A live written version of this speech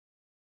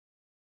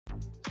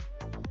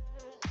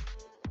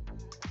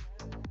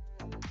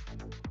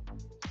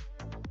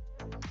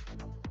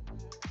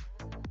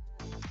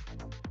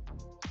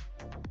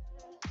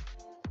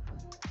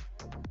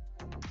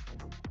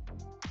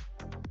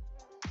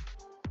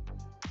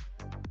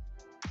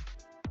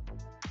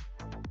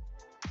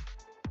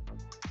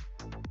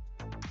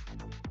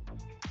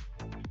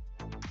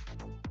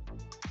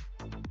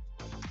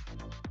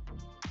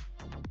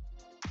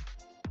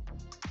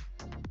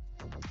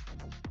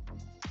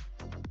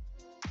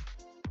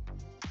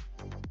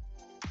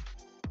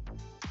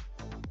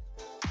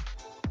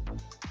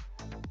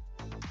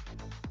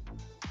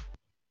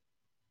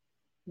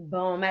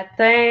Bon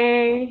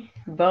matin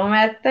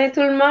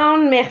tout le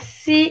monde.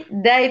 Merci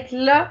d'être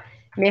là.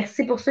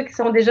 Merci pour ceux qui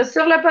sont déjà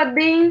sur le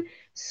Podbean,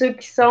 ceux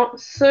qui sont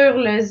sur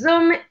le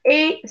Zoom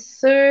et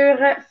sur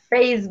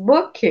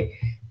Facebook.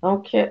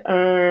 Donc,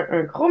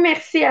 un gros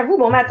merci à vous.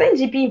 Bon matin,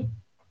 JP.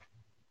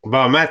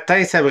 Bon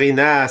matin,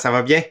 Sabrina, ça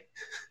va bien?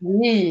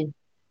 Oui.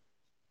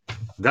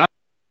 Donc,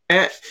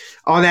 euh,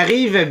 on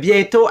arrive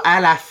bientôt à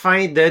la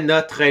fin de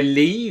notre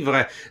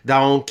livre.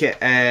 Donc,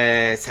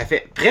 ça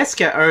fait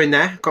presque un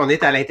an qu'on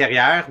est à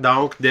l'intérieur,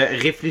 donc de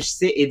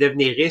Réfléchissez et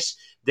devenez riche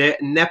de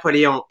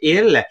Napoléon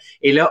Hill.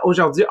 Et là,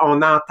 aujourd'hui,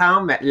 on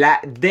entame la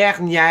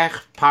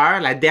dernière peur,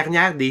 la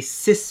dernière des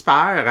 6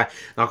 peurs.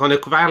 Donc, on a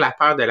couvert la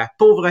peur de la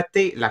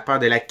pauvreté, la peur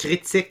de la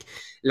critique,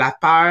 la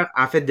peur,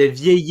 en fait, de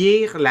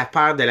vieillir, la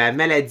peur de la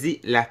maladie,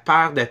 la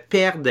peur de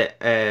perdre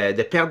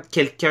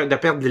quelqu'un, de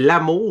perdre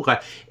l'amour.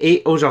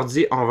 Et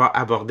aujourd'hui, on va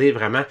aborder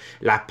vraiment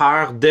la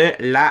peur de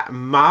la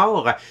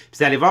mort. Puis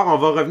vous allez voir, on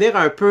va revenir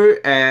un peu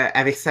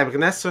avec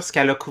Sabrina sur ce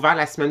qu'elle a couvert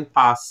la semaine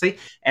passée.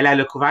 Elle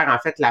a couvert, en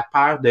fait, la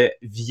peur de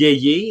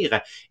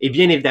vieillir. Et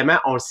bien évidemment,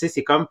 on le sait,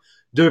 c'est comme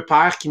deux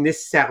peurs qui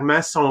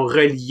nécessairement sont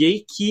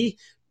reliées, qui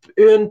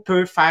une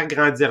peut faire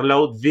grandir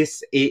l'autre,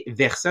 vice et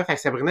versa. Fait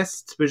que Sabrina,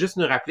 si tu peux juste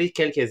nous rappeler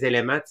quelques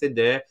éléments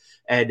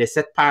de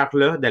cette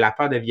peur-là, de la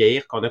peur de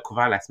vieillir qu'on a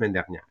couvert la semaine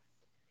dernière.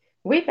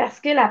 Oui,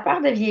 parce que la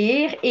peur de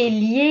vieillir est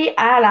liée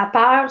à la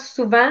peur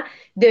souvent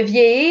de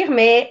vieillir,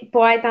 mais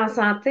pour être en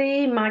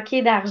santé,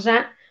 manquer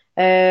d'argent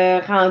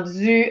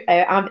rendu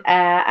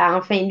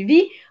en fin de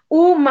vie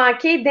ou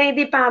manquer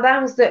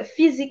d'indépendance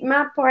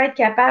physiquement pour être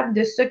capable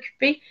de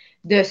s'occuper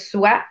de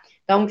soi.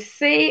 Donc,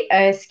 c'est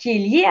ce qui est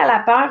lié à la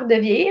peur de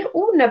vieillir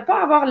ou ne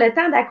pas avoir le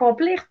temps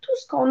d'accomplir tout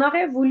ce qu'on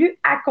aurait voulu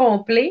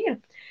accomplir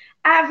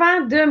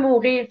avant de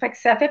mourir. Fait que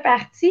ça fait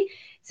partie,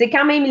 c'est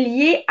quand même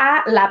lié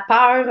à la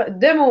peur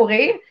de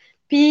mourir.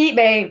 Puis,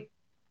 ben,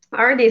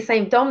 un des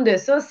symptômes de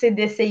ça, c'est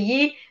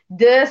d'essayer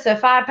de se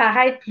faire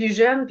paraître plus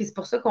jeune. Puis c'est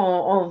pour ça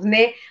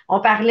on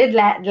parlait de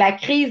la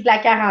crise de la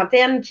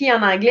quarantaine qui,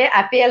 en anglais,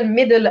 appelle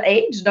middle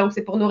age. Donc,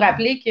 c'est pour nous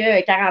rappeler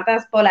que 40 ans,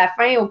 c'est pas la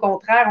fin. Au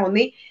contraire, on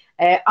est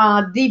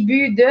en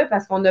début de,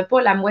 parce qu'on n'a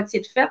pas la moitié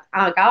de fête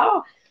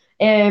encore.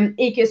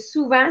 Et que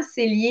souvent,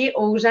 c'est lié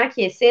aux gens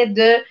qui essaient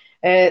de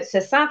se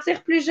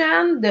sentir plus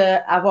jeune,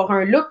 d'avoir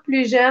un look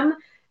plus jeune,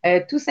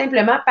 tout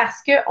simplement parce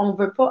qu'on ne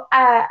veut pas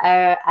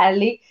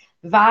aller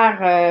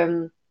vers,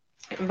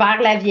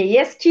 vers la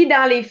vieillesse, qui,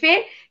 dans les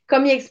faits,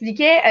 comme il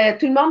expliquait,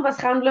 tout le monde va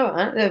se rendre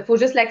là. Il faut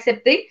juste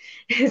l'accepter.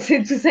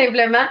 C'est tout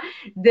simplement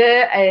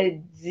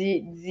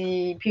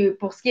puis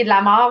pour ce qui est de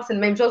la mort, c'est la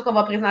même chose qu'on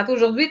va présenter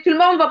aujourd'hui. Tout le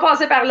monde va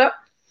passer par là.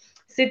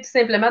 C'est tout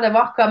simplement de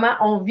voir comment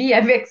on vit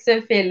avec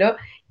ce fait-là,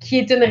 qui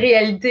est une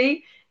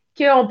réalité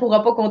qu'on ne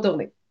pourra pas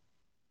contourner.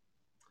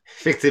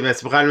 Effectivement,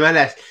 c'est probablement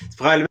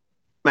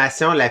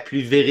l'information la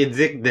plus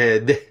véridique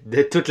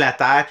de toute la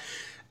Terre.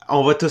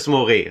 On va tous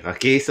mourir,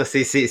 OK? Ça,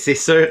 c'est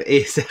sûr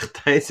et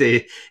certain.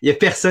 Il y a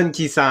personne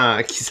qui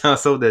s'en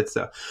sauve de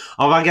ça.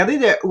 On va regarder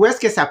où est-ce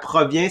que ça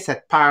provient,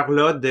 cette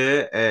peur-là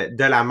de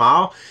la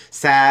mort.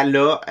 Ça a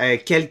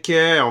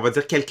on va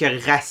dire,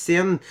 quelques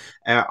racines,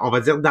 on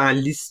va dire, dans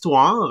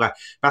l'histoire.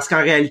 Parce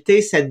qu'en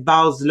réalité, cette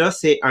base-là,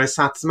 c'est un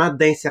sentiment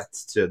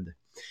d'incertitude.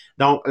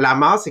 Donc, la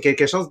mort, c'est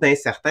quelque chose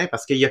d'incertain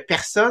parce qu'il y a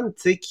personne,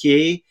 tu sais,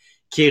 qui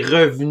est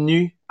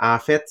revenu, en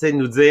fait, tu sais,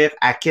 nous dire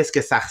à qu'est-ce que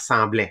ça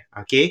ressemblait,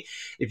 OK? Et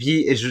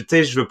puis, tu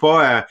sais, je veux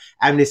pas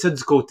amener ça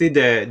du côté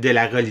de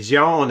la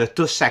religion. On a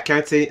tous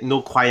chacun, tu sais,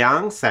 nos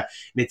croyances.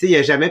 Mais, tu sais, il y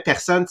a jamais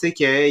personne, tu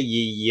sais,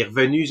 il est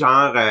revenu,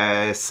 genre,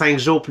 5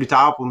 jours plus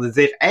tard pour nous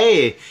dire,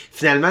 hey,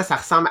 finalement, ça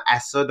ressemble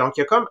à ça. Donc, il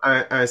y a comme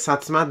un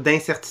sentiment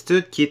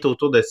d'incertitude qui est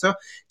autour de ça,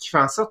 qui fait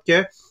en sorte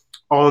que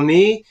on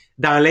est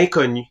dans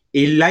l'inconnu.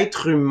 Et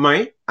l'être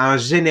humain, en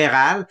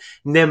général,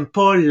 n'aime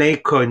pas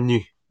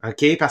l'inconnu.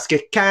 OK? Parce que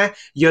quand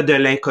il y a de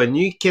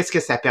l'inconnu, qu'est-ce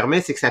que ça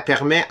permet? C'est que ça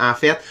permet, en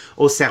fait,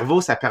 au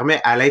cerveau, ça permet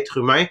à l'être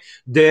humain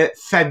de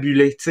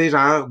fabuler, tu sais,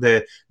 genre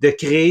de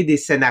créer des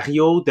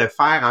scénarios, de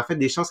faire, en fait,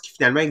 des choses qui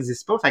finalement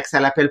n'existent pas. Fait que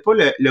ça l'appelle pas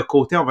le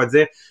côté, on va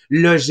dire,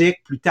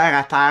 logique, plus terre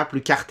à terre,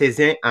 plus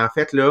cartésien, en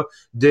fait, là,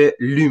 de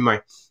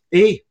l'humain.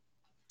 Et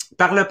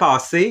par le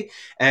passé,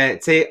 tu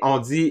sais, on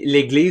dit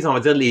l'Église, on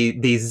va dire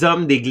des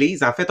hommes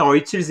d'Église. En fait, on a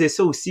utilisé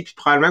ça aussi, puis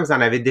probablement que vous en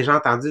avez déjà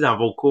entendu dans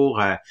vos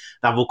cours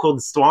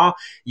d'histoire.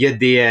 Il y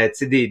a tu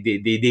sais,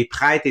 des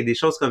prêtres et des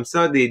choses comme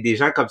ça, des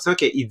gens comme ça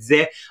qui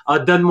disaient, ah,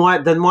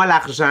 donne-moi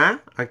l'argent,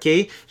 ok,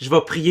 je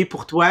vais prier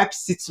pour toi, puis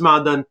si tu m'en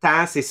donnes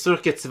tant, c'est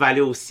sûr que tu vas aller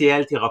au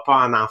ciel, tu n'iras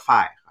pas en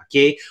enfer.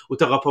 OK? Ou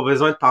tu n'auras pas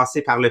besoin de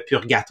passer par le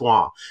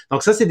purgatoire.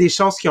 Donc, ça, c'est des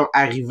choses qui ont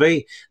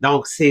arrivé.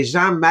 Donc, ces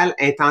gens mal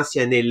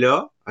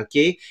intentionnés-là, OK,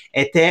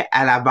 étaient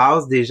à la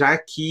base des gens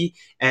qui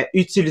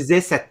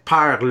utilisaient cette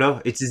peur-là,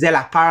 utilisaient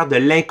la peur de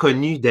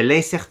l'inconnu, de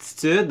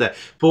l'incertitude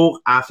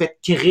pour, en fait,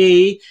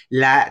 créer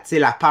la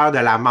peur de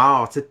la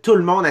mort. Tu sais, tout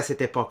le monde à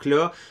cette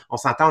époque-là, on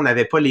s'entend,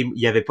 il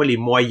n'y avait pas les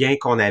moyens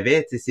qu'on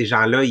avait. Tu sais, ces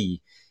gens-là,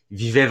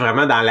 vivait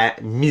vraiment dans la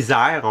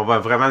misère, on va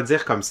vraiment le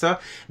dire comme ça,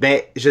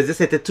 ben, je veux dire,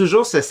 c'était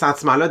toujours ce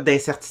sentiment-là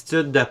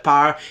d'incertitude, de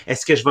peur.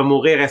 Est-ce que je vais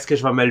mourir? Est-ce que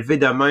je vais me lever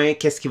demain?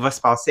 Qu'est-ce qui va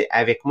se passer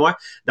avec moi?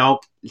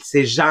 Donc,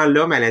 ces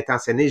gens-là, mal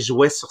intentionnés,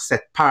 jouaient sur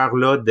cette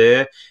peur-là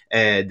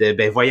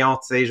ben voyons,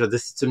 tu sais, je veux dire,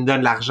 si tu me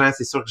donnes l'argent,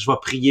 c'est sûr que je vais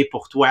prier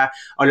pour toi.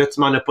 Ah là, tu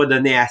m'en as pas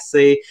donné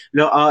assez.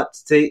 Là, ah,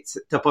 tu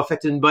sais, t'as pas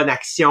fait une bonne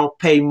action,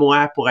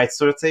 paye-moi pour être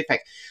sûr, tu sais.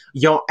 Fait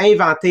ils ont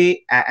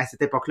inventé à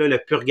cette époque-là le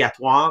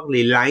purgatoire,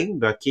 les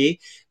limbes, OK,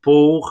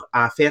 pour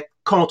en fait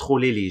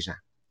contrôler les gens.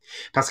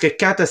 Parce que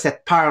quand tu as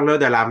cette peur-là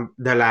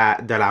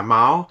de la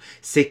mort,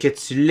 c'est que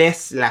tu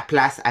laisses la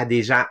place à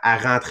des gens à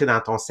rentrer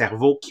dans ton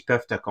cerveau qui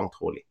peuvent te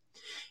contrôler.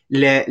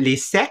 Les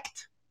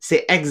sectes,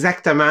 c'est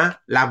exactement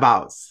la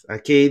base,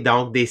 OK?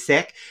 Donc, des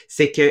sectes,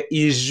 c'est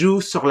qu'ils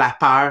jouent sur la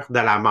peur de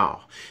la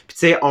mort. Puis,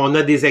 tu sais, on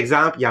a des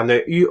exemples, il y en a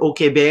eu au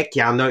Québec, il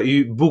y en a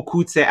eu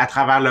beaucoup, tu sais, à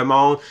travers le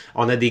monde.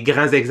 On a des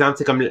grands exemples, tu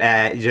sais, comme,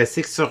 je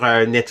sais que sur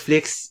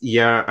Netflix, il y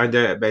a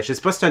je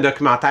sais pas si c'est un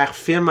documentaire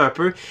film un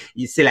peu,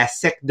 c'est la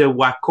secte de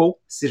Waco,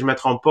 si je me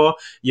trompe pas.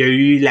 Il y a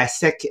eu la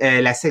secte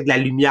de la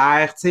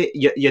lumière, tu sais,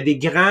 il y a des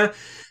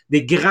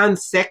grandes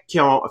sectes qui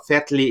ont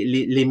fait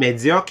les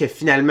médias que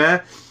finalement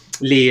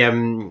les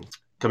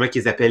comment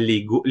qu'ils appellent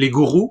les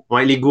gourous,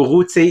 ouais, les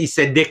gourous, tu sais, ils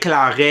se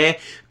déclaraient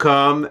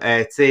comme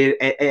tu sais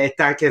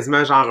étant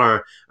quasiment genre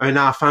un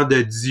enfant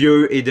de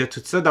Dieu et de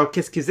tout ça. Donc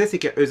qu'est-ce qu'ils faisaient, c'est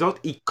que eux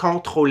autres ils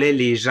contrôlaient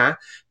les gens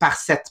par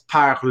cette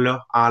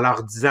peur-là en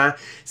leur disant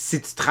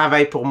si tu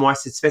travailles pour moi,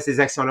 si tu fais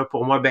ces actions-là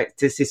pour moi, ben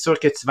tu sais c'est sûr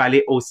que tu vas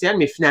aller au ciel,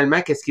 mais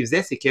finalement qu'est-ce qu'ils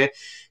faisaient, c'est que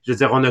je veux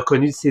dire, on a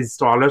connu ces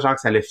histoires-là, genre que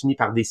ça a fini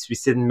par des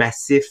suicides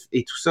massifs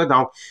et tout ça.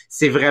 Donc,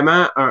 c'est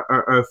vraiment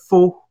un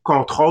faux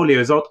contrôle et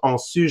eux autres ont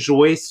su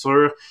jouer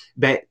sur,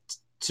 ben,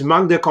 tu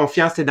manques de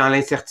confiance, t'es dans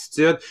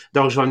l'incertitude,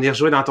 donc je vais venir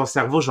jouer dans ton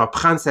cerveau, je vais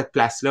prendre cette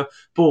place-là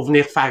pour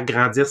venir faire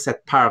grandir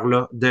cette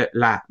peur-là de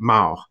la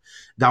mort.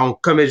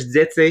 Donc, comme je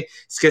disais, tu sais,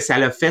 ce que ça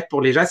l'a fait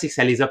pour les gens, c'est que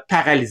ça les a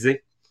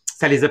paralysés.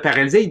 Ça les a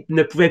paralysés, ils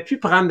ne pouvaient plus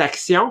prendre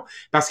d'action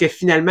parce que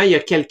finalement, il y a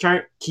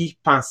quelqu'un qui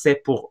pensait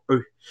pour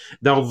eux.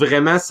 Donc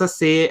vraiment ça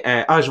c'est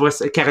je vois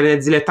Caroline a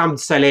dit le temple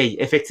du soleil.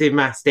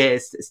 Effectivement,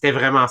 c'était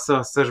vraiment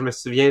ça. Ça je me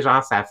souviens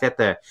genre ça a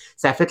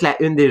fait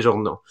la une des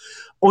journaux.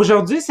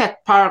 Aujourd'hui cette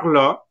peur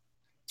là,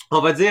 on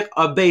va dire,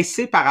 a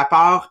baissé par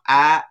rapport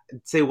à, tu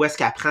sais, où est-ce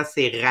qu'elle prend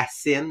ses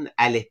racines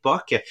à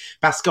l'époque,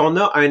 parce qu'on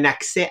a un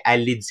accès à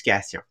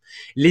l'éducation.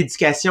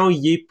 L'éducation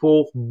y est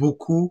pour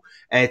beaucoup,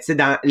 tu sais,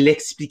 dans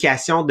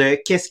l'explication de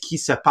qu'est-ce qui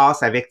se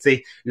passe avec, tu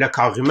sais, le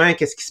corps humain,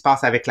 qu'est-ce qui se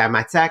passe avec la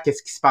matière,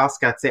 qu'est-ce qui se passe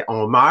quand, tu sais,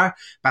 on meurt,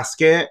 parce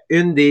que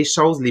une des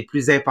choses les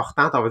plus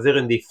importantes, on va dire,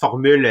 une des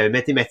formules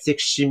mathématiques,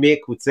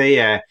 chimiques, ou, tu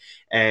sais,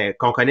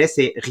 qu'on connaît,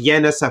 c'est rien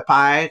ne se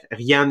perd,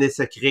 rien ne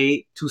se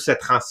crée, tout se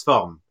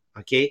transforme.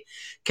 OK?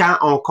 Quand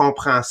on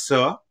comprend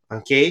ça,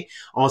 OK,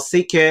 on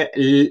sait que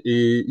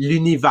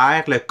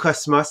l'univers, le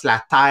cosmos, la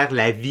Terre,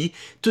 la vie,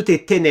 tout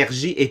est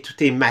énergie et tout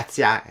est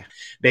matière.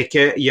 Ben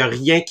qu'il y a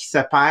rien qui se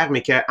perd,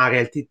 mais qu'en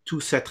réalité,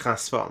 tout se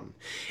transforme.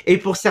 Et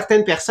pour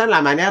certaines personnes,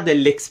 la manière de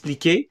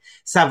l'expliquer,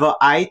 ça va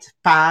être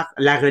par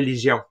la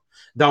religion.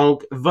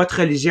 Donc,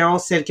 votre religion,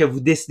 celle que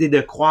vous décidez de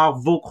croire,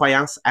 vos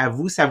croyances à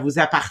vous, ça vous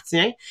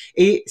appartient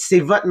et c'est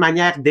votre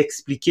manière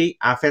d'expliquer,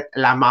 en fait,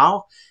 la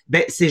mort.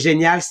 Ben, c'est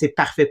génial, c'est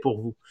parfait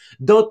pour vous.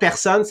 D'autres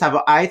personnes, ça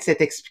va être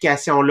cette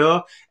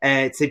explication-là,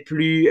 c'est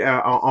plus,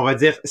 on va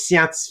dire,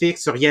 scientifique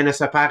sur rien ne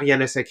se perd, rien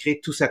ne se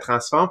crée, tout se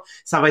transforme.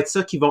 Ça va être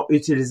ça qu'ils vont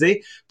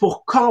utiliser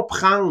pour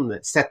comprendre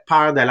cette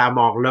peur de la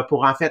mort-là,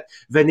 pour en fait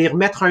venir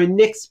mettre une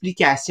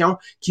explication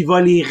qui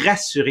va les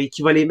rassurer,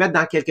 qui va les mettre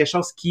dans quelque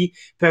chose qu'ils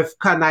peuvent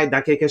connaître,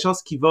 dans quelque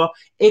chose qui va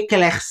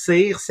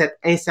éclaircir cette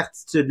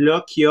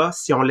incertitude-là qu'il y a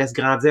si on laisse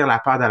grandir la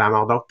peur de la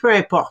mort. Donc, peu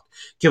importe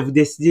que vous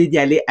décidiez d'y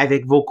aller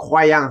avec vos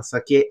croyances,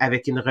 OK,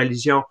 avec une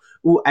religion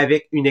ou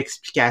avec une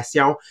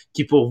explication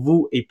qui pour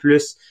vous est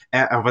plus,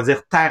 on va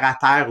dire, terre à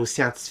terre ou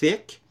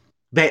scientifique,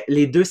 ben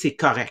les deux, c'est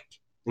correct.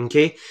 OK?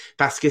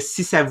 Parce que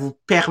si ça vous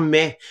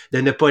permet de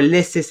ne pas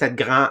laisser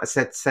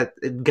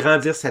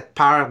grandir cette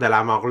peur de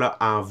la mort-là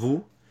en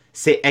vous,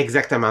 c'est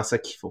exactement ça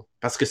qu'il faut.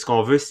 Parce que ce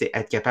qu'on veut, c'est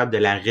être capable de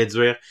la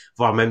réduire,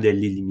 voire même de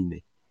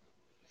l'éliminer.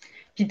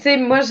 Puis, tu sais,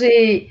 moi,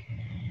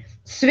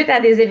 suite à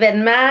des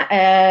événements,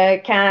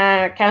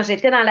 quand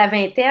j'étais dans la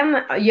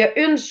vingtaine, il y a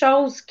une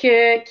chose qui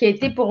a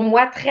été pour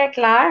moi très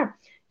claire.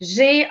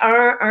 J'ai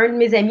un de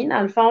mes amis,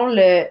 dans le fond,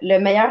 le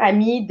meilleur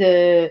ami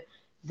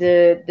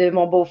de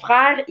mon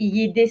beau-frère.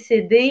 Il est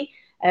décédé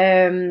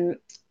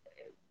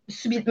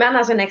subitement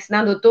dans un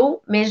accident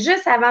d'auto, mais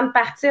juste avant de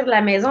partir de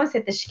la maison, il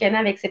s'était chicané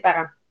avec ses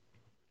parents.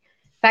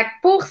 Fait que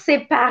pour ses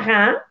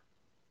parents,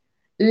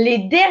 les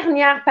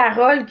dernières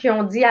paroles qu'ils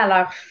ont dit à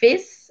leur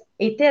fils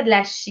étaient de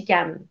la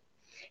chicane.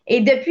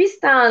 Et depuis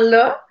ce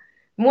temps-là,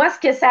 moi, ce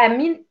que ça a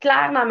mis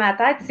clair dans ma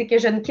tête, c'est que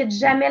je ne quitte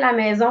jamais la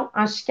maison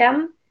en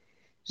chicane.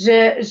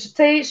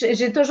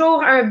 J'ai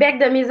toujours un bec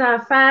de mes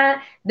enfants,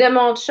 de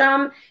mon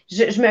chum.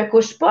 Je me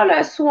couche pas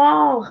le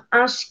soir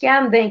en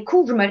chicane d'un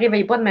coup, je me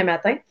réveille pas demain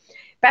matin.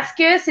 Parce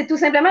que c'est tout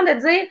simplement de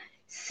dire,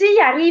 s'il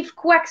arrive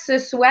quoi que ce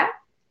soit,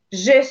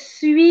 je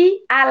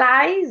suis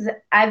à l'aise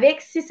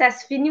avec si ça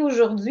se finit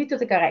aujourd'hui,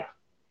 tout est correct.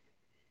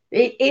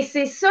 Et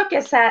c'est ça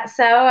que ça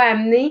a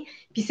amené.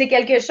 Puis c'est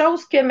quelque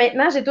chose que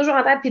maintenant, j'ai toujours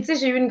en tête. Puis tu sais,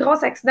 j'ai eu une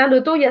grosse accident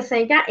d'auto il y a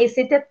 5 ans et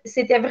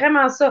c'était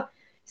vraiment ça.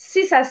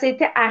 Si ça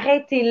s'était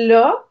arrêté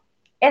là,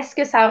 est-ce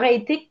que ça aurait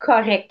été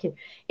correct?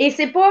 Et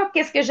c'est pas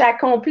qu'est-ce que j'ai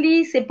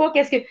accompli, c'est pas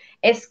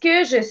est-ce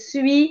que je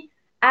suis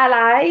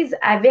à l'aise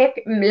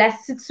avec la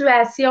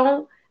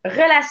situation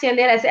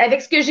relationnelle,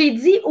 avec ce que j'ai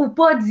dit ou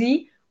pas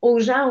dit aux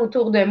gens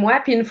autour de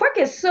moi. Puis une fois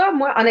que ça,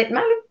 moi,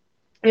 honnêtement,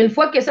 une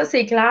fois que ça,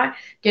 c'est clair,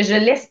 que je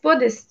laisse pas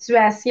de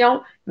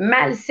situation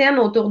malsaine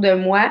autour de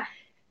moi,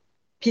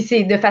 puis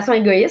c'est de façon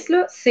égoïste,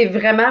 là, c'est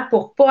vraiment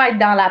pour pas être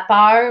dans la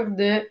peur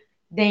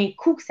d'un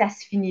coup que ça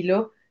se finit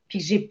là, puis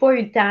que j'ai pas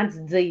eu le temps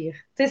d'y dire.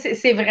 Tu sais,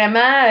 c'est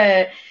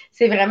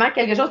vraiment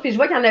quelque chose. Puis je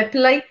vois qu'il y en a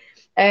plein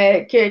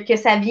que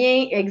ça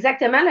vient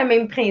exactement le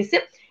même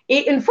principe.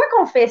 Et une fois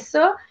qu'on fait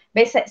ça,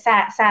 ben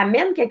ça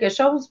amène quelque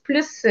chose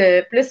plus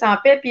en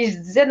paix. Puis je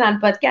disais dans le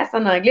podcast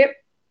en anglais,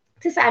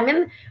 tu sais, ça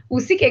amène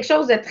aussi quelque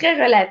chose de très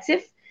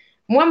relatif.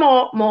 Moi,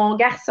 mon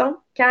garçon,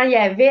 quand il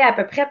avait à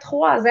peu près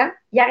 3 ans,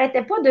 il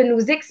n'arrêtait pas de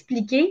nous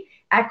expliquer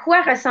à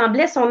quoi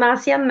ressemblait son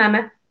ancienne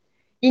maman.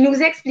 Il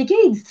nous expliquait,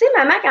 il dit, tu sais,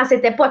 maman, quand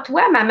c'était pas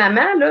toi, ma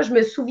maman, là, je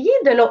me souviens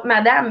de l'autre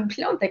madame.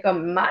 Puis là, on était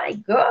comme, my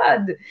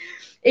God!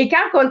 Et quand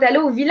on est allé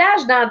au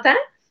village d'antan,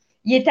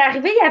 il est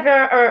arrivé, il y avait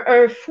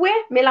un fouet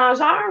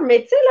mélangeur,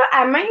 mais tu sais, là,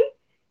 à main,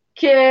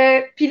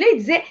 puis là, il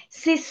disait,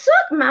 c'est ça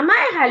que ma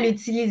mère, elle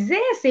utilisait,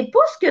 c'est pas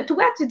ce que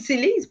toi, tu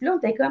utilises. Puis là, on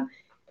était comme,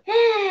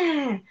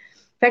 ah!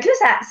 Fait que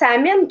là, ça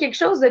amène quelque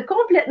chose de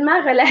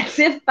complètement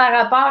relatif par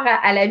rapport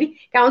à la vie.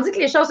 Quand on dit que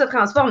les choses se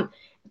transforment,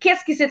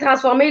 qu'est-ce qui s'est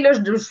transformé, là,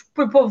 je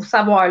peux pas vous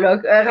savoir, là.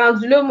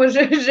 Rendu là, moi, je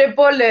n'ai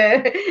pas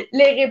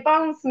les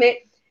réponses,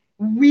 mais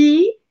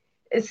oui,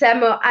 ça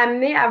m'a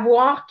amené à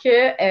voir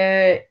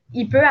que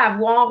il peut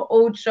avoir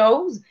autre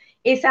chose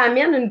et ça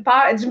amène une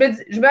peur. Je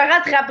me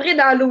rattraperai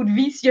dans l'autre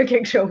vie s'il y a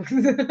quelque chose.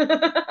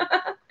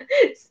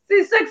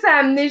 C'est ça que ça a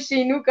amené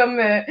chez nous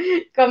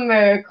comme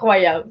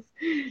croyance.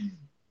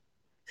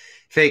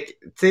 Fait que,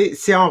 tu sais,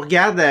 si on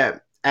regarde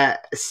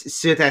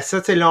suite à ça,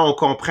 tu sais, là, on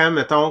comprend,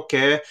 mettons,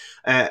 que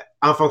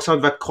en fonction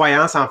de votre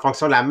croyance, en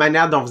fonction de la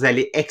manière dont vous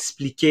allez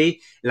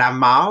expliquer la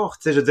mort,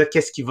 tu sais, je veux dire,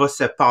 qu'est-ce qui va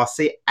se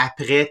passer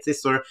après, tu sais,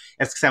 sur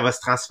est-ce que ça va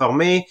se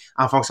transformer,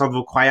 en fonction de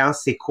vos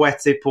croyances, c'est quoi, tu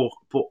sais,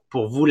 pour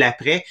vous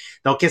l'après.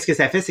 Donc, qu'est-ce que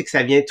ça fait, c'est que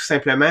ça vient tout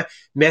simplement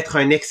mettre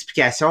une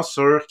explication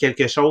sur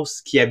quelque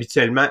chose qui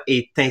habituellement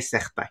est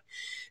incertain.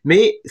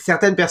 Mais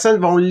certaines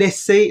personnes vont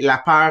laisser la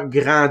peur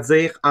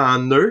grandir en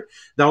eux.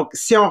 Donc,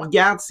 si on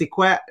regarde, c'est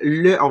quoi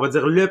on va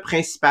dire, le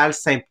principal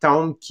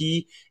symptôme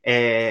qui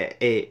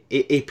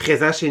est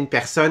présent chez une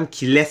personne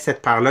qui laisse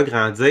cette peur-là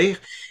grandir,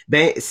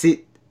 ben,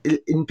 c'est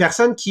une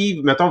personne qui,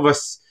 mettons,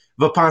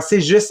 va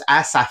penser juste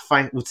à sa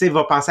fin, ou tu sais,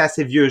 va penser à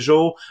ses vieux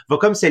jours, va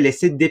comme se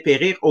laisser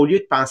dépérir au lieu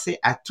de penser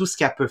à tout ce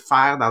qu'elle peut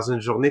faire dans une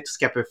journée, tout ce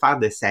qu'elle peut faire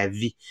de sa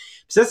vie.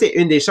 Puis ça, c'est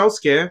une des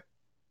choses que,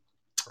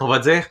 on va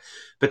dire,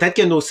 peut-être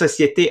que nos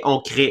sociétés ont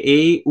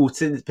créé, ou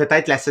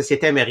peut-être la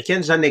société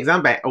américaine. Je donne un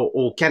exemple, ben,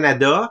 au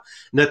Canada,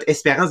 notre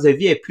espérance de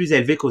vie est plus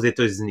élevée qu'aux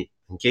États-Unis.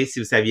 OK, si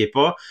vous saviez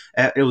pas,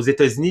 aux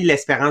États-Unis,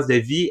 l'espérance de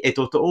vie est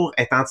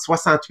entre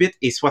 68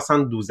 et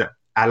 72 ans.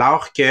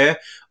 Alors que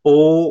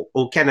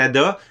au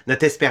Canada,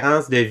 notre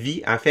espérance de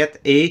vie, en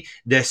fait, est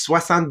de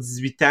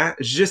 78 ans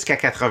jusqu'à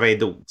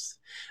 92.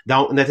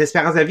 Donc, notre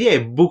espérance de vie est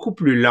beaucoup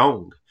plus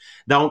longue.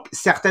 Donc,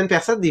 certaines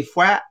personnes, des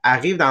fois,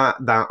 arrivent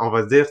on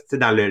va dire, tu sais,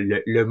 dans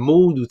le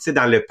mood ou, tu sais,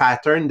 dans le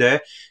pattern de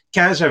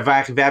quand je vais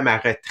arriver à ma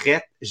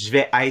retraite, je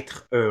vais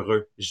être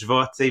heureux. Je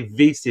vais, tu sais,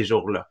 vivre ces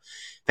jours-là.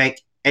 Fait que,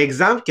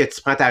 exemple que tu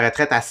prends ta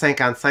retraite à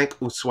 55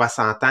 ou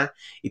 60 ans,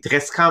 il te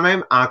reste quand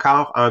même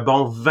encore un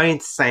bon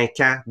 25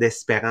 ans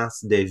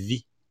d'espérance de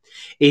vie.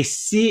 Et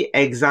si,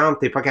 exemple,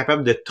 t'es pas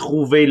capable de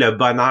trouver le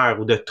bonheur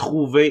ou de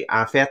trouver,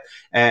 en fait,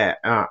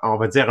 on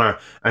va dire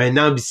une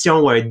ambition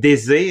ou un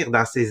désir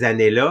dans ces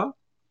années-là,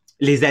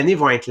 les années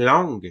vont être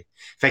longues.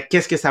 Fait que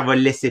qu'est-ce que ça va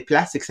laisser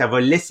place? C'est que ça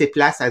va laisser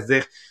place à se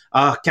dire,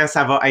 ah, quand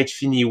ça va être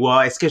fini,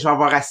 ouais, est-ce que je vais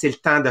avoir assez le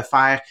temps de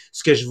faire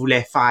ce que je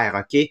voulais faire,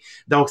 OK?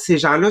 Donc, ces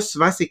gens-là,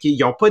 souvent, c'est qu'ils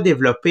n'ont pas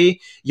développé,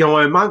 ils ont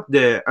un manque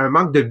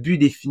de but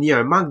défini,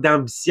 un manque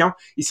d'ambition.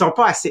 Ils sont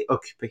pas assez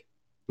occupés.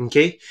 OK?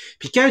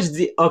 Puis quand je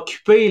dis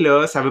occupé,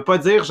 là, ça veut pas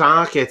dire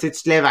genre que tu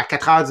te lèves à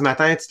 4 heures du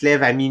matin, tu te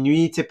lèves à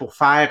minuit, tu sais, pour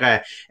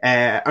faire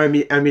un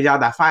milliard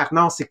d'affaires.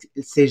 Non, c'est que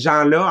ces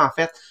gens-là, en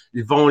fait,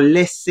 ils vont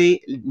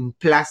laisser une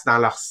place dans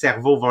leur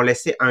cerveau, vont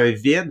laisser un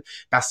vide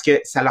parce que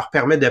ça leur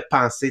permet de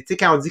penser. Tu sais,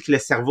 quand on dit que le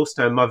cerveau,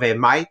 c'est un mauvais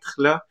maître,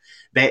 là,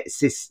 ben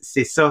c'est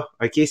ça,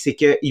 OK? C'est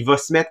qu'il va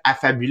se mettre à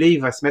fabuler,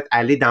 il va se mettre à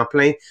aller dans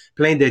plein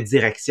de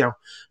directions.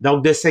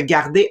 Donc, de se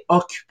garder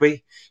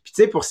occupé. Puis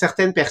tu sais, pour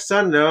certaines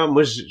personnes, là,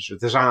 moi,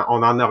 j'en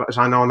on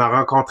a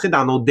rencontré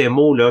dans nos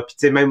démos, là, puis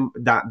tu sais, même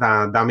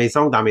dans mes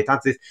ongles, dans mes temps,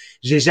 tu sais,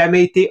 j'ai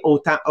jamais été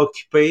autant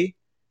occupé,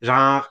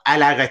 genre, à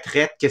la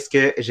retraite que ce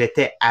que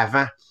j'étais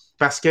avant.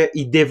 parce que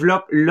ils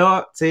développent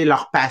là, tu sais,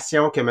 leur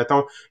passion que,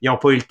 mettons, ils ont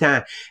pas eu le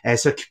temps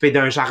s'occuper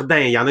d'un jardin.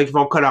 Il y en a qui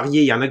vont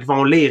colorier, il y en a qui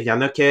vont lire, il y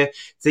en a que, tu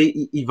sais,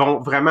 ils vont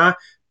vraiment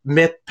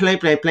mettre plein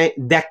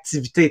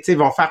d'activités. Tu sais, ils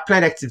vont faire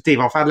plein d'activités. Ils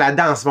vont faire de la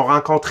danse, ils vont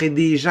rencontrer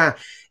des gens.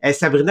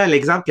 Sabrina,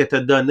 l'exemple que tu as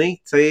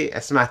donné, tu sais,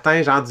 ce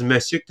matin, genre du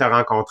monsieur que tu as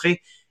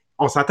rencontré,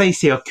 on s'entend, il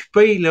s'est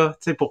occupé, là,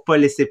 tu sais, pour pas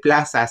laisser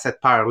place à cette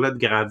peur-là de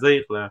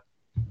grandir, là.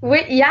 Oui,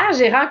 hier,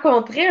 j'ai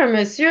rencontré un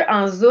monsieur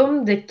en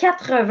Zoom de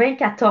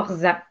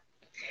 94 ans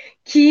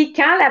qui,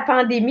 quand la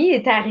pandémie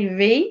est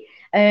arrivée,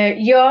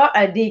 il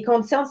a des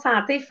conditions de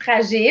santé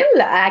fragiles.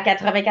 À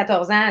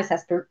 94 ans, ça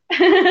se peut.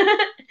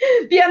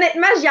 Puis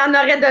honnêtement, j'y en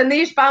aurais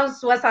donné, je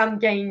pense,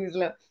 75.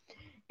 Là.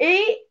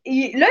 Et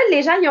là,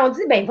 les gens lui ont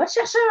dit, ben, va te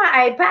chercher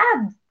un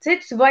iPad. Tu sais,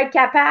 tu vas être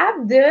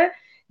capable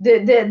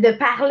de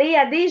parler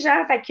à des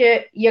gens. Fait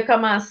que, il a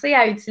commencé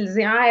à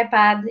utiliser un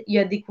iPad. Il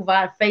a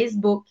découvert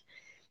Facebook.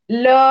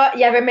 Là,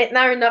 il y avait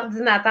maintenant un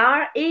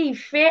ordinateur et il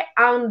fait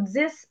entre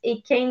 10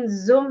 et 15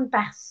 Zooms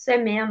par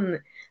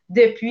semaine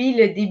depuis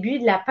le début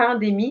de la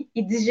pandémie.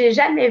 Il dit, j'ai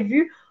jamais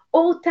vu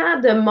autant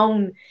de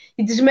monde.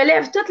 Il dit, je me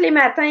lève tous les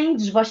matins,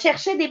 je vais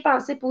chercher des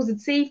pensées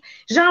positives,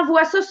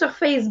 j'envoie ça sur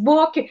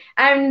Facebook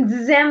à une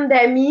dizaine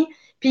d'amis,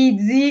 puis il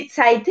dit,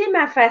 ça a été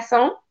ma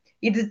façon.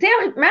 Il dit,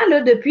 théoriquement, là,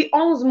 depuis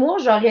 11 mois,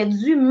 j'aurais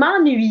dû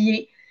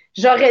m'ennuyer,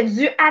 j'aurais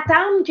dû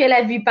attendre que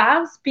la vie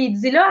passe, puis il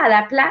dit, là, à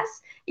la place,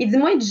 il dit,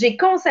 moi, j'ai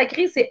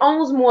consacré ces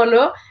 11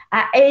 mois-là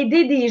à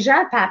aider des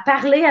gens et à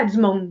parler à du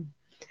monde.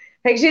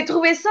 Fait que j'ai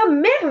trouvé ça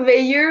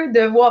merveilleux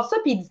de voir ça.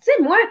 Puis il dit, tu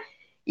sais, moi,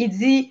 il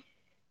dit,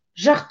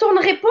 je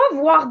retournerai pas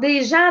voir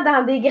des gens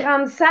dans des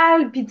grandes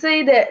salles, puis tu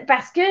sais,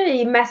 parce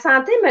que ma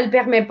santé me le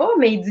permet pas,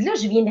 mais il dit, là,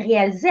 je viens de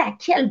réaliser à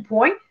quel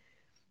point,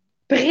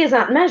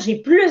 présentement,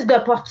 j'ai plus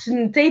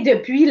d'opportunités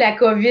depuis la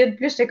COVID.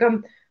 Puis j'étais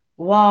comme,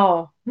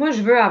 wow, moi,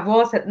 je veux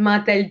avoir cette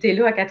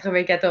mentalité-là à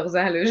 94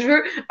 ans. Là. Je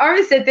veux,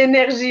 cette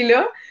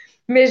énergie-là,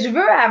 mais je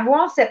veux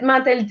avoir cette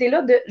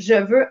mentalité-là de je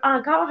veux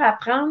encore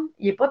apprendre,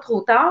 il n'est pas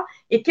trop tard,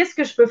 et qu'est-ce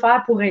que je peux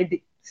faire pour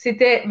aider?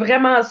 C'était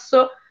vraiment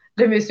ça,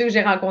 le monsieur que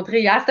j'ai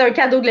rencontré hier. C'était un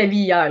cadeau de la vie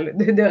hier, là,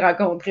 de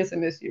rencontrer ce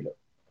monsieur-là.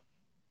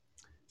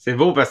 C'est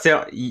beau parce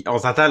que on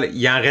s'entend,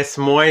 il en reste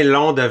moins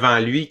long devant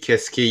lui que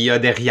ce qu'il y a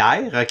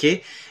derrière, OK?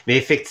 Mais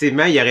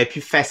effectivement, il aurait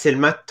pu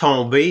facilement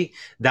tomber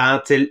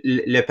dans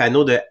le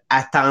panneau de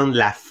attendre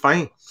la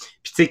fin.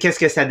 Puis tu sais, qu'est-ce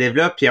que ça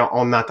développe? Puis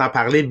on entend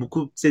parler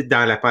beaucoup, tu sais,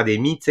 dans la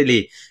pandémie, tu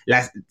sais,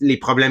 les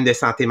problèmes de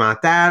santé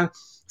mentale.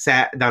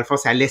 Ça, dans le fond,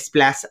 ça laisse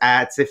place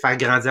à, tu sais, faire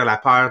grandir la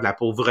peur de la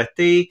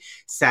pauvreté.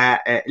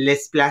 Ça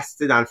laisse place,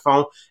 tu sais, dans le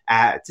fond,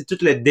 à, tu sais,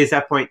 tout le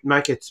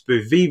désappointement que tu peux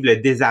vivre, le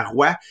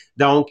désarroi.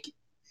 Donc,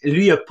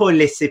 lui a pas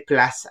laissé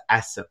place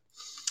à ça.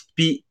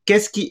 Puis,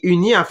 qu'est-ce qui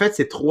unit, en fait,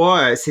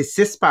 ces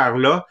 6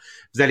 peurs-là?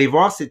 Vous allez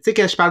voir, tu sais,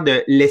 quand je parle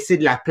de laisser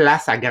de la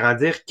place à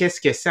grandir, qu'est-ce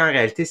que c'est en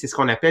réalité? C'est ce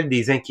qu'on appelle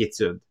des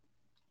inquiétudes.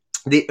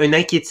 Une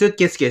inquiétude,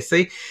 qu'est-ce que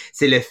c'est?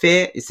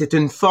 C'est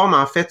une forme,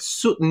 en fait,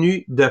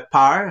 soutenue de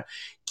peur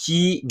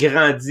qui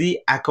grandit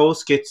à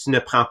cause que tu ne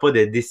prends pas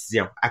de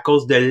décision, à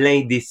cause de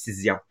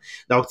l'indécision.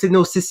 Donc, tu sais,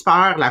 nos 6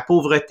 peurs, la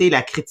pauvreté,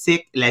 la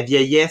critique, la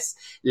vieillesse,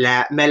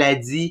 la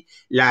maladie,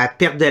 la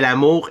perte de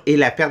l'amour et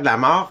la perte de la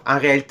mort, en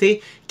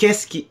réalité,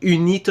 qu'est-ce qui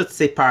unit toutes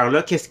ces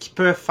peurs-là? Qu'est-ce qui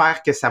peut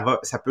faire que ça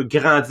peut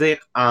grandir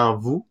en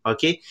vous,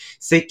 OK?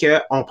 C'est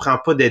qu'on prend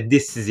pas de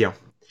décision.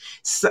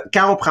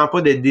 Quand on prend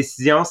pas de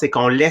décision, c'est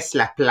qu'on laisse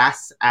la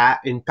place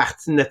à une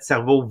partie de notre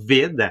cerveau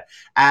vide,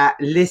 à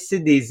laisser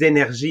des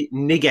énergies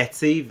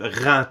négatives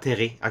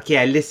rentrer, ok,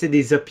 à laisser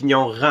des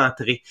opinions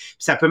rentrer. Puis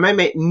ça peut même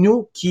être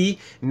nous qui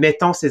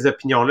mettons ces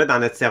opinions-là dans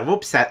notre cerveau.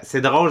 Puis ça,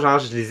 c'est drôle, genre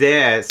je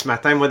lisais ce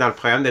matin, moi dans le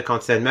programme de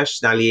conditionnement, je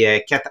suis dans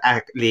les quatre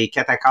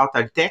accords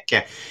Toltec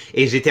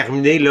et j'ai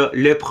terminé là,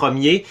 le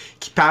premier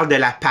qui parle de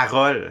la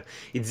parole.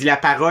 Il dit la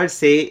parole,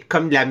 c'est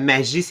comme de la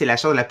magie, c'est la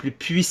chose la plus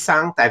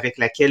puissante avec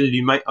laquelle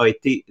l'humain a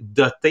été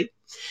doté.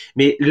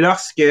 Mais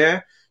lorsque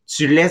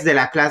tu laisses de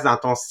la place dans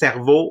ton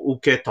cerveau ou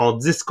que ton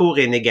discours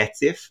est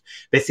négatif,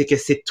 ben c'est que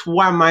c'est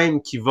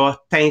toi-même qui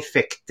va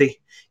t'infecter,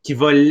 qui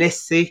va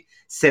laisser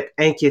cette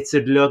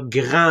inquiétude-là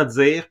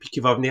grandir puis qui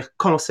va venir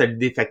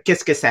consolider. Fait que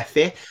qu'est-ce que ça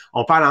fait?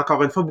 On parle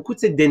encore une fois beaucoup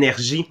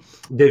d'énergie,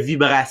 de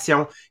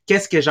vibration.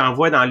 Qu'est-ce que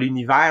j'envoie dans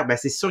l'univers? Ben,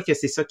 c'est sûr que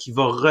c'est ça qui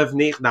va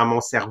revenir dans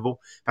mon cerveau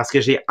parce que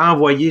j'ai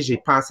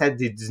pensé à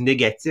du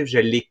négatif, je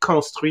l'ai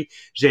construit,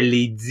 je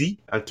l'ai dit,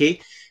 OK?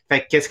 Fait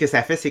que qu'est-ce que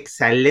ça fait? C'est que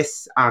ça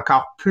laisse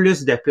encore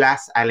plus de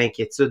place à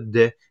l'inquiétude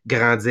de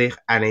grandir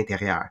à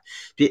l'intérieur.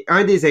 Puis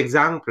un des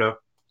exemples, là,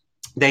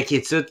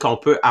 d'inquiétude qu'on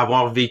peut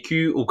avoir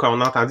vécu ou qu'on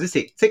a entendu,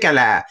 c'est, tu sais, quand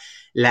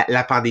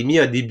la pandémie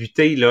a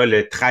débuté, là,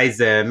 le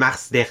 13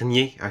 mars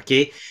dernier, OK?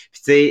 Puis,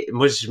 tu sais,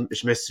 moi,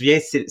 je me souviens,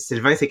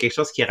 Sylvain, c'est quelque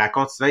chose qu'il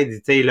raconte souvent, il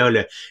dit, tu sais, là,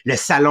 le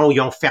salon,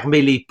 ils ont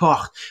fermé les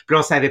portes, puis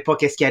on savait pas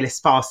qu'est-ce qui allait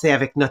se passer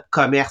avec notre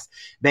commerce.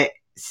 Ben,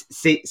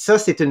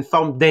 c'est une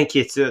forme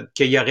d'inquiétude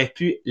qu'il aurait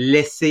pu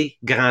laisser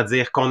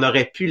grandir, qu'on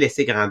aurait pu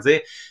laisser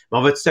grandir. Mais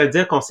on va tout se le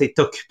dire qu'on s'est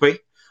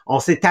occupé. On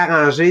s'est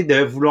arrangé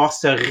de vouloir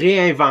se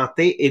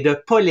réinventer et de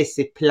pas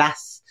laisser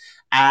place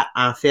à,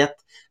 en fait,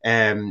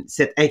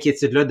 cette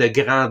inquiétude-là de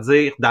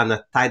grandir dans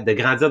notre tête, de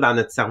grandir dans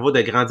notre cerveau,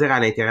 de grandir à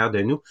l'intérieur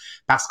de nous,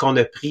 parce qu'on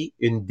a pris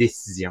une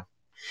décision.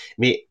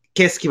 Mais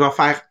qu'est-ce qui va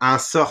faire en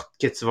sorte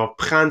que tu vas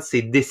prendre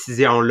ces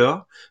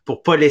décisions-là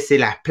pour pas laisser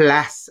la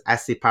place à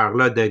ces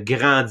peurs-là de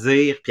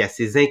grandir, puis à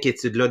ces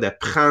inquiétudes-là de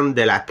prendre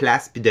de la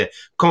place, puis de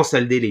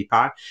consolider les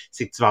peurs,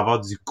 c'est que tu vas avoir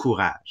du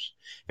courage.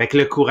 Fait que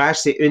le courage,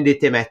 c'est une des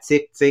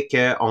thématiques, tu sais,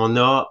 qu'on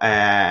a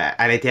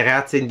à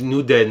l'intérieur, tu sais,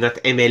 nous, de notre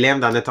MLM,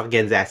 dans notre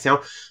organisation,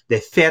 de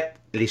faites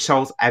les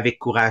choses avec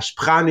courage.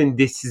 Prendre une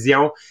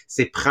décision,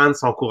 c'est prendre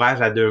son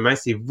courage à deux mains,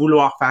 c'est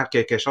vouloir faire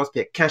quelque chose.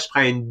 Puis quand je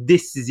prends une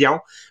décision,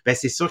 ben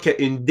c'est sûr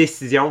qu'une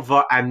décision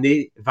va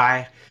amener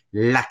vers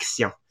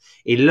l'action.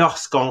 Et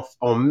lorsqu'on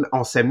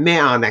on se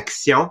met en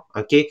action,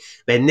 OK,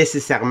 ben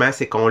nécessairement,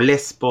 c'est qu'on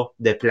laisse pas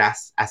de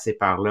place à ces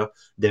peurs-là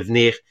de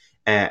venir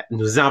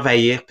nous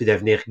envahir puis de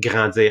venir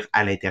grandir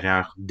à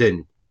l'intérieur de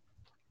nous.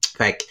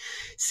 Fait que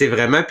c'est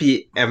vraiment,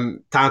 puis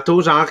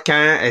tantôt, genre,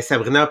 quand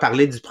Sabrina a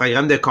parlé du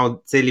programme de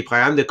les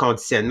programmes de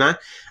conditionnement,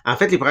 en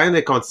fait, les programmes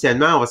de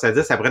conditionnement, on va se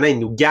dire, Sabrina, ils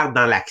nous gardent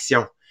dans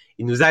l'action.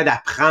 Ils nous aident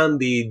à prendre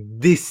des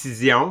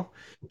décisions,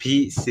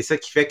 puis c'est ça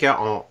qui fait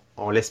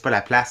qu'on laisse pas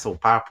la place aux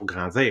peurs pour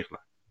grandir, là.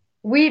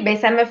 Oui, ben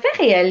ça m'a fait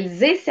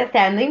réaliser cette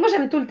année. Moi,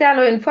 j'aime tout le temps,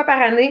 là, une fois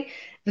par année,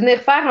 venir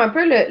faire un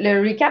peu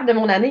le recap de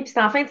mon année. Puis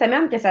c'est en fin de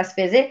semaine que ça se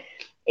faisait.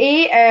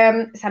 Et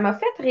ça m'a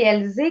fait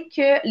réaliser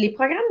que les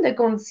programmes de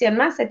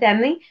conditionnement cette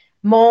année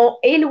m'ont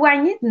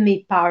éloigné de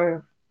mes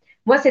peurs.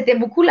 Moi, c'était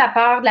beaucoup la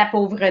peur de la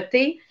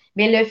pauvreté,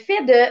 mais le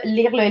fait de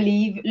lire le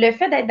livre, le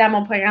fait d'être dans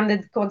mon programme de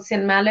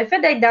conditionnement, le fait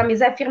d'être dans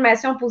mes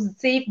affirmations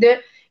positives de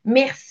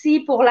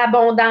merci pour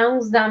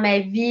l'abondance dans ma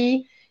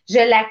vie,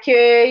 je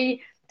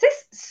l'accueille. Tu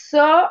sais,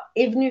 ça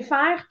est venu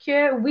faire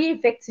que, oui,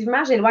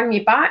 effectivement, j'éloigne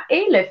mes peurs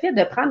et le fait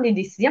de prendre des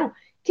décisions.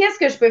 Qu'est-ce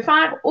que je peux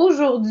faire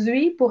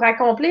aujourd'hui pour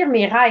accomplir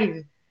mes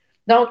rêves?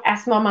 Donc, à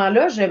ce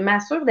moment-là, je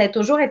m'assure d'être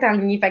toujours être en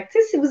ligne. Fait que, tu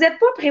sais, si vous n'êtes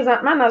pas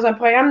présentement dans un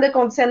programme de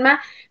conditionnement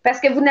parce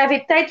que vous n'avez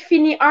peut-être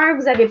fini un,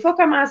 vous n'avez pas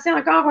commencé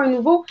encore un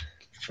nouveau,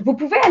 vous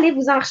pouvez aller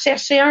vous en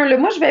rechercher un. Là,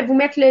 moi, je vais vous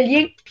mettre le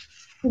lien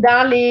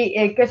dans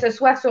que ce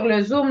soit sur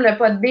le Zoom, le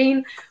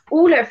Podbean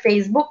ou le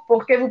Facebook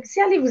pour que vous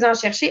puissiez aller vous en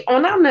chercher.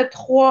 On en a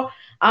 3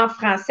 en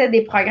français,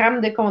 des programmes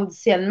de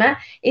conditionnement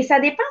et ça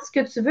dépend ce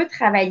que tu veux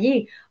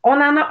travailler. On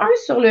en a un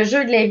sur le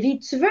jeu de la vie.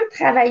 Tu veux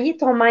travailler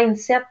ton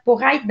mindset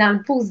pour être dans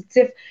le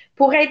positif,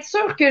 pour être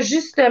sûr que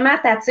justement,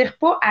 tu n'attires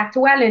pas à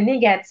toi le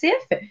négatif.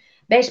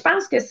 Ben, je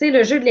pense que c'est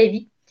le jeu de la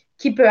vie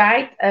qui peut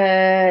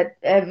être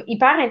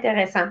hyper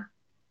intéressant.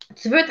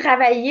 Tu veux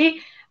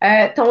travailler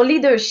ton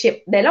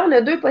leadership. Bien là, on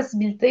a 2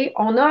 possibilités.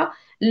 On a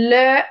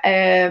le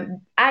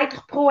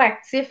être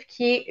proactif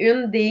qui est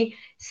une des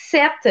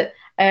 7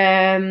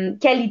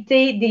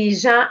 qualités des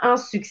gens en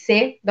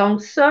succès.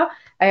 Donc ça,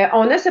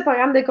 on a ce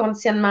programme de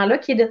conditionnement-là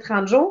qui est de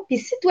 30 jours. Puis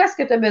si toi,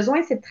 ce que tu as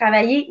besoin, c'est de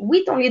travailler,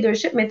 oui, ton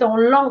leadership, mais ton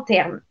long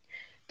terme.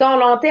 Ton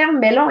long terme,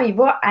 mais là, on y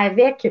va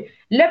avec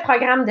le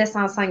programme de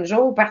 105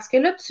 jours parce que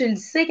là, tu le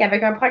sais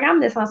qu'avec un programme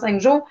de 105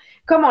 jours,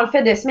 comme on le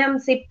fait de semaine,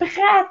 c'est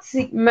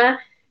pratiquement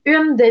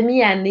une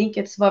demi-année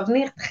que tu vas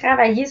venir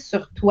travailler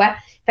sur toi.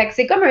 Fait que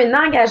c'est comme un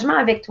engagement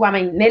avec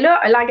toi-même. Mais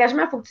là,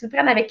 l'engagement, il faut que tu le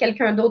prennes avec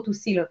quelqu'un d'autre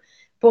aussi, là.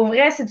 Pour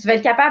vrai, si tu veux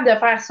être capable de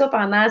faire ça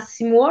pendant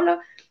 6 mois, là,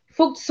 il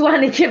faut que tu sois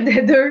en équipe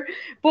de 2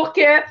 pour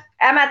que,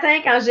 à matin,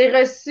 quand j'ai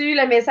reçu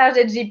le message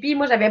de JP,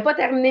 moi, je n'avais pas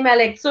terminé ma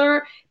lecture.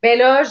 Ben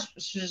là,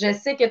 je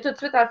sais que tout de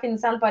suite, en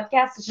finissant le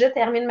podcast, je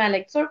termine ma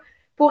lecture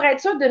pour être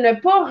sûr de ne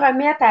pas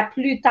remettre à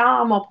plus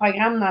tard mon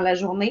programme dans la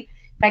journée.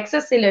 Fait que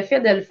ça, c'est le fait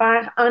de le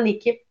faire en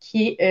équipe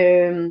qui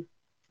est.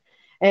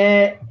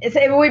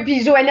 Oui,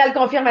 puis Joanna le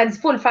confirme, elle dit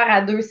qu'il faut le faire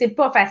à 2. C'est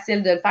pas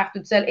facile de le faire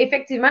toute seule,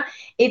 effectivement.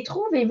 Et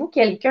trouvez-vous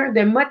quelqu'un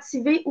de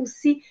motivé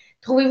aussi.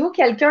 Trouvez-vous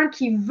quelqu'un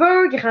qui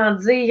veut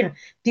grandir.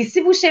 Puis si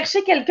vous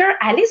cherchez quelqu'un,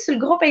 allez sur le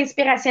groupe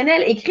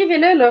inspirationnel,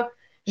 écrivez-le là.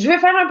 Je veux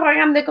faire un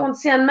programme de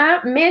conditionnement,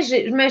 mais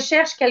je me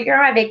cherche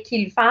quelqu'un avec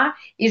qui le faire.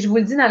 Et je vous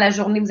le dis dans la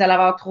journée, vous allez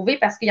avoir trouvé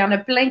parce qu'il y en a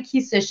plein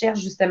qui se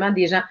cherchent justement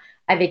des gens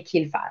avec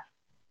qui le faire.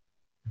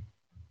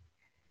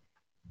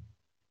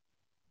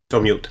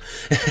 Sur mute.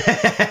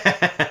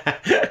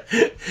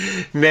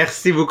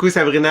 Merci beaucoup,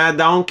 Sabrina.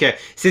 Donc,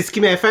 c'est ce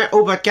qui met fin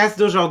au podcast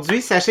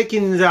d'aujourd'hui. Sachez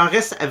qu'il nous en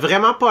reste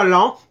vraiment pas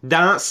long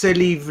dans ce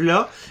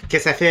livre-là, que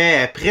ça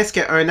fait presque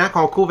 1 an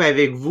qu'on couvre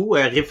avec vous.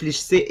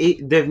 Réfléchissez et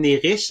devenez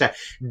riche.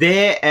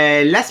 Dès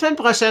la semaine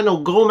prochaine,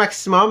 au gros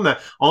maximum,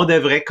 on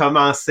devrait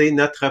commencer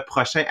notre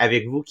prochain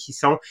avec vous, qui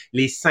sont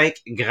les 5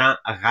 grands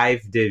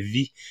rêves de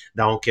vie.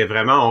 Donc,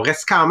 vraiment, on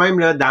reste quand même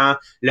là dans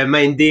le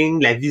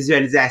minding, la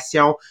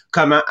visualisation,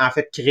 comment en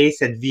fait créer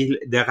cette vie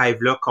de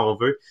rêve-là qu'on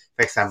veut.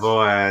 Fait que ça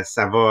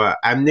va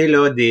amener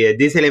là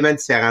des éléments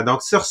différents.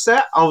 Donc sur ce,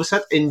 on vous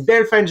souhaite une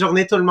belle fin de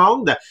journée tout le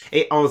monde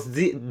et on se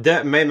dit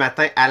demain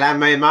matin à la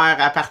même heure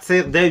à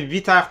partir de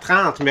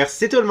 8h30.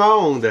 Merci tout le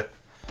monde!